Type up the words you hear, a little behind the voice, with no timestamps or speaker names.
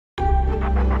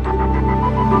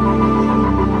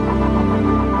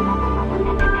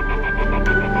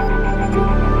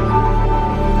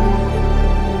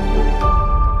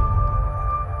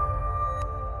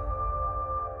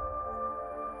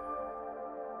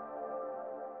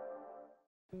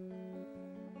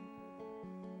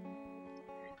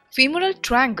Femoral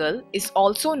triangle is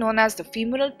also known as the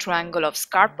femoral triangle of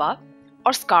Scarpa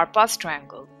or Scarpa's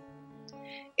triangle.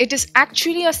 It is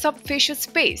actually a subfascial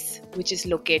space which is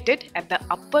located at the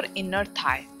upper inner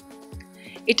thigh.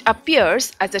 It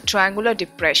appears as a triangular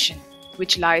depression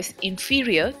which lies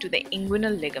inferior to the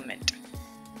inguinal ligament.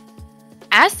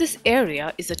 As this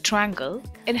area is a triangle,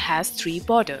 it has three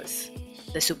borders: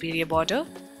 the superior border,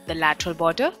 the lateral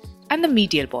border, and the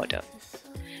medial border.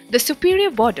 The superior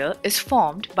border is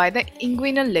formed by the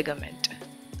inguinal ligament.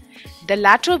 The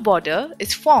lateral border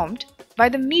is formed by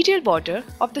the medial border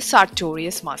of the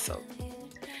sartorius muscle.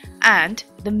 And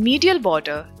the medial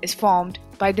border is formed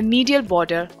by the medial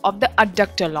border of the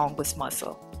adductor longus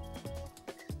muscle.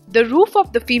 The roof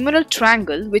of the femoral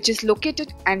triangle, which is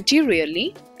located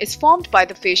anteriorly, is formed by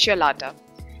the fascia lata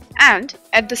and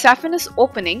at the saphenous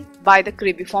opening by the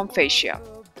cribriform fascia.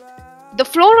 The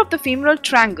floor of the femoral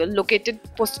triangle located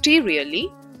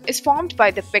posteriorly is formed by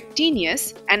the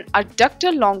pectineus and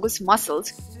adductor longus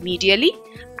muscles medially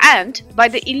and by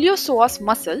the iliopsoas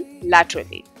muscle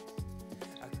laterally.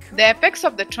 The apex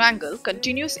of the triangle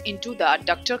continues into the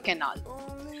adductor canal.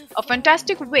 A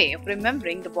fantastic way of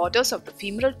remembering the borders of the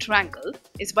femoral triangle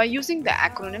is by using the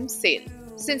acronym SAIL,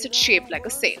 since it's shaped like a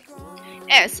sail.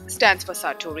 S stands for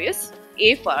sartorius,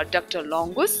 A for adductor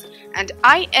longus, and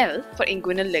IL for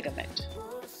inguinal ligament.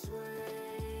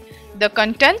 The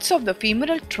contents of the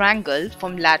femoral triangle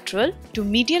from lateral to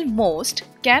medial most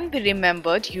can be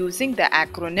remembered using the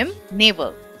acronym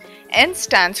NAVEL. N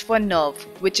stands for nerve,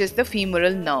 which is the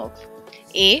femoral nerve.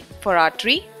 A for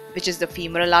artery, which is the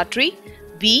femoral artery.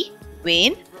 V,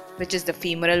 vein, which is the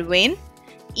femoral vein.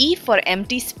 E for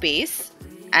empty space,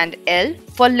 and L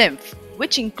for lymph,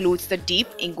 which includes the deep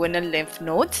inguinal lymph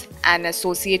nodes and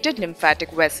associated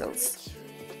lymphatic vessels.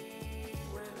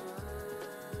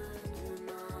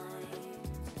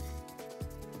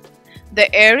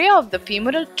 The area of the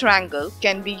femoral triangle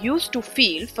can be used to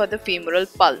feel for the femoral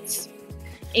pulse.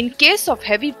 In case of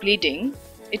heavy bleeding,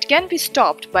 it can be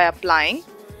stopped by applying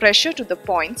pressure to the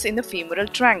points in the femoral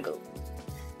triangle.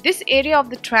 This area of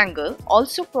the triangle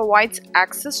also provides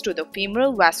access to the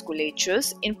femoral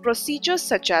vasculatures in procedures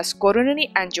such as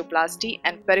coronary angioplasty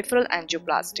and peripheral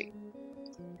angioplasty.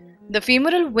 The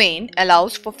femoral vein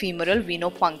allows for femoral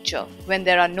venopuncture when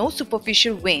there are no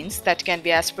superficial veins that can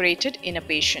be aspirated in a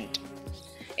patient.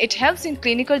 It helps in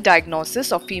clinical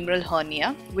diagnosis of femoral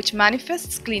hernia, which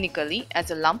manifests clinically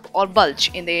as a lump or bulge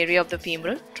in the area of the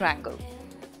femoral triangle.